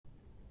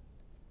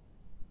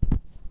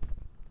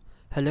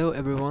Hello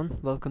everyone,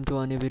 welcome to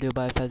a new video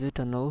by Fuzzy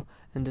Tunnel.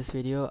 In this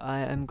video I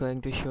am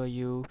going to show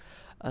you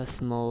a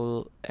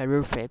small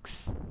error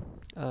fix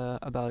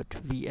about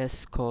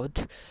VS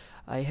Code.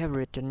 I have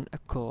written a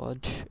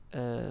code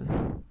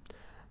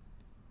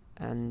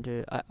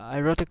I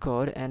wrote a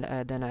code and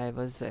then I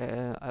was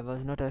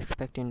not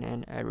expecting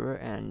an error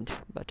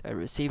but I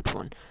received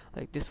one.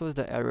 Like this was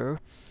the error,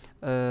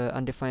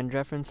 undefined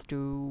reference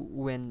to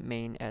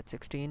winmain at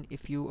 16.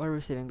 If you are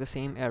receiving the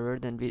same error,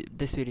 then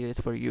this video is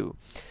for you.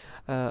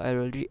 I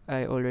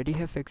already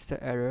have fixed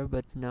the error,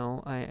 but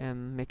now I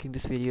am making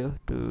this video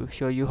to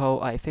show you how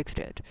I fixed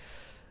it.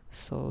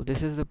 So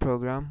this is the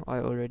program I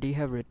already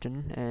have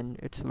written and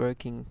it's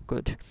working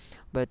good.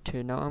 But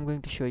now I'm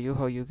going to show you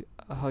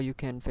how you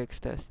can fix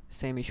the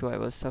same issue I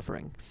was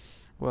suffering.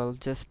 Well,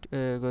 just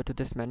go to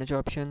this manage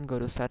option, go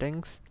to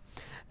settings,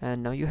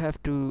 and now you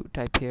have to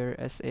type here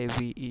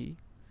SAVE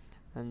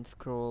and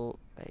scroll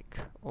like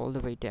all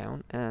the way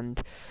down,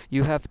 and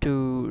you have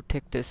to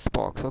tick this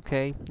box.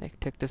 Okay, like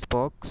tick this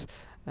box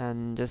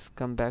and just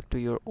come back to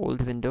your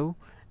old window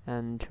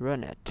and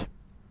run it.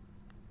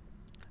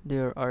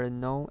 There are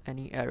no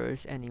any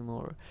errors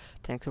anymore.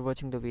 Thanks for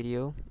watching the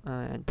video,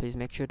 and please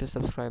make sure to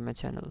subscribe my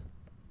channel.